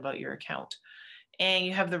information about your account. And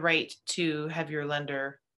you have the right to have your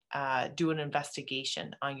lender do an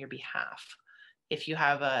investigation on your behalf if you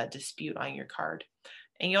have a dispute on your card.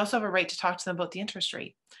 And you also have a right to talk to them about the interest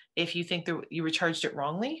rate. If you think that you were charged it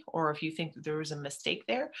wrongly, or if you think that there was a mistake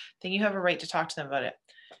there, then you have a right to talk to them about it.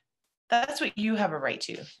 That's what you have a right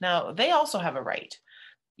to. Now, they also have a right.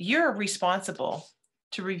 You're responsible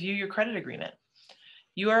to review your credit agreement.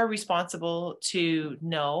 You are responsible to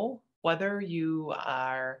know whether you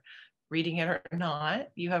are reading it or not.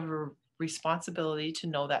 You have a responsibility to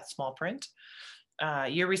know that small print.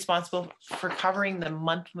 You're responsible for covering the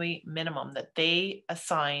monthly minimum that they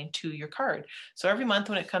assign to your card. So every month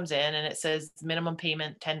when it comes in and it says minimum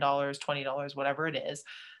payment, $10, $20, whatever it is,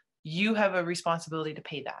 you have a responsibility to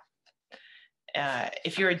pay that.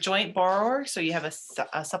 If you're a joint borrower, so you have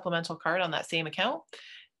a supplemental card on that same account,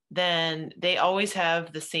 then they always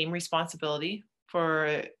have the same responsibility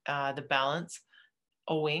for the balance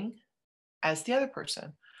owing as the other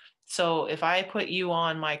person. So if I put you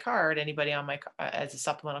on my card, anybody on my as a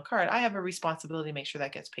supplemental card, I have a responsibility to make sure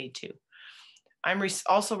that gets paid too. I'm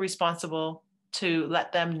also responsible to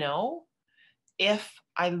let them know if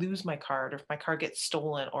I lose my card, or if my card gets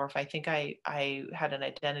stolen, or if I think I had an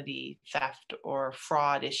identity theft or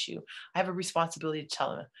fraud issue. I have a responsibility to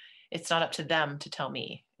tell them. It's not up to them to tell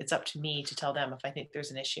me. It's up to me to tell them if I think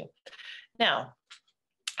there's an issue. Now,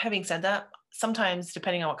 having said that, sometimes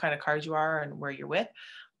depending on what kind of card you are and where you're with,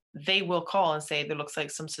 they will call and say there looks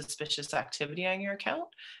like some suspicious activity on your account,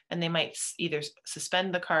 and they might either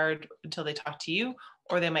suspend the card until they talk to you,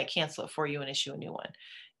 or they might cancel it for you and issue a new one.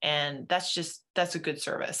 And that's a good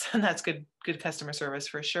service, and that's good customer service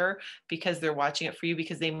for sure, because they're watching it for you,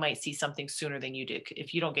 because they might see something sooner than you did.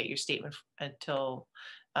 If you don't get your statement until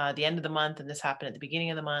the end of the month, and this happened at the beginning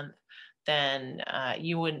of the month, then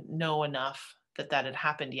you wouldn't know enough that had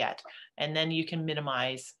happened yet, and then you can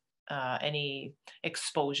minimize any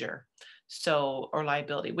exposure, or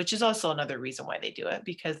liability, which is also another reason why they do it,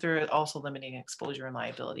 because they're also limiting exposure and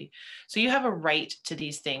liability. So you have a right to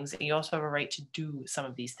these things, and you also have a right to do some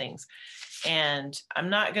of these things. And I'm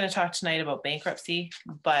not going to talk tonight about bankruptcy,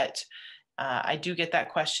 but I do get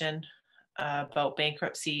that question about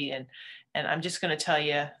bankruptcy, and I'm just going to tell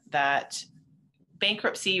you that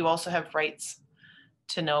bankruptcy, you also have rights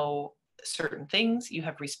to know certain things. You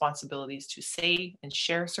have responsibilities to say and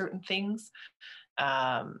share certain things.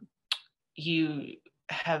 You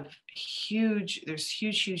have there's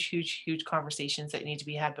huge conversations that need to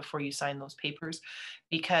be had before you sign those papers,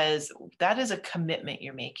 because that is a commitment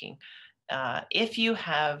you're making. If you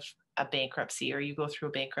have a bankruptcy, or you go through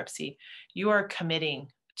a bankruptcy, you are committing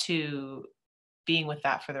to being with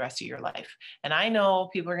that for the rest of your life. And I know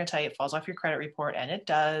people are going to tell you it falls off your credit report, and it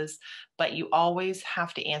does, but you always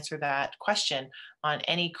have to answer that question on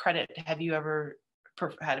any credit. Have you ever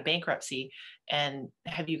had a bankruptcy, and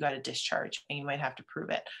have you got a discharge? And you might have to prove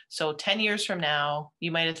it. So 10 years from now,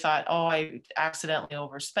 you might have thought, oh, I accidentally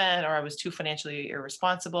overspent, or I was too financially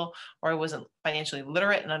irresponsible, or I wasn't financially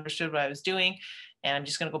literate and understood what I was doing, and I'm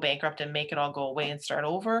just going to go bankrupt and make it all go away and start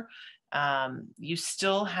over. You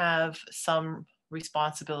still have some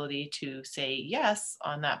responsibility to say yes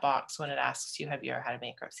on that box when it asks you, have you ever had a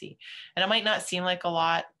bankruptcy? And it might not seem like a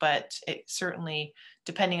lot, but it certainly,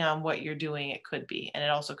 depending on what you're doing, it could be. And it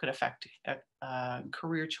also could affect a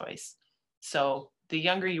career choice. So the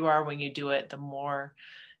younger you are when you do it, the more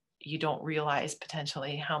you don't realize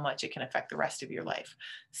potentially how much it can affect the rest of your life.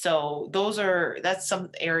 So that's some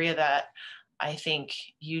area that I think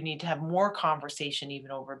you need to have more conversation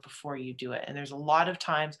even over before you do it. And there's a lot of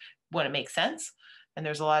times when it makes sense, and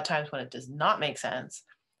there's a lot of times when it does not make sense.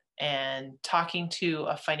 And talking to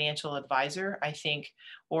a financial advisor, I think,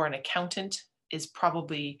 or an accountant, is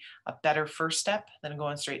probably a better first step than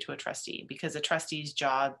going straight to a trustee, because a trustee's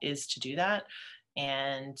job is to do that.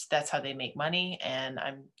 And that's how they make money. And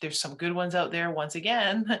there's some good ones out there. Once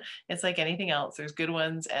again, it's like anything else. There's good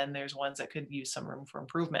ones, and there's ones that could use some room for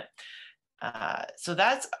improvement. So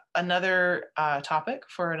that's another topic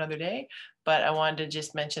for another day, but I wanted to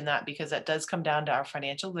just mention that because that does come down to our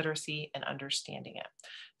financial literacy and understanding it.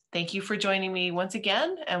 Thank you for joining me once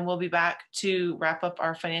again, and we'll be back to wrap up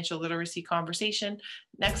our financial literacy conversation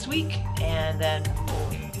next week, and then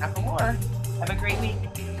we'll have more. Have a great week.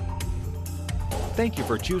 Thank you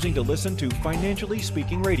for choosing to listen to Financially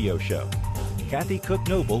Speaking Radio Show. Kathy Cook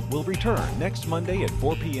Noble will return next Monday at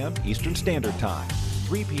 4 p.m. Eastern Standard Time,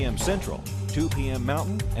 3 p.m. Central, 2 p.m.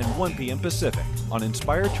 Mountain, and 1 p.m. Pacific on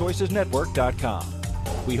InspiredChoicesNetwork.com.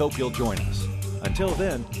 We hope you'll join us. Until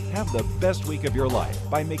then, have the best week of your life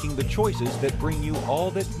by making the choices that bring you all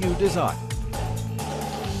that you desire.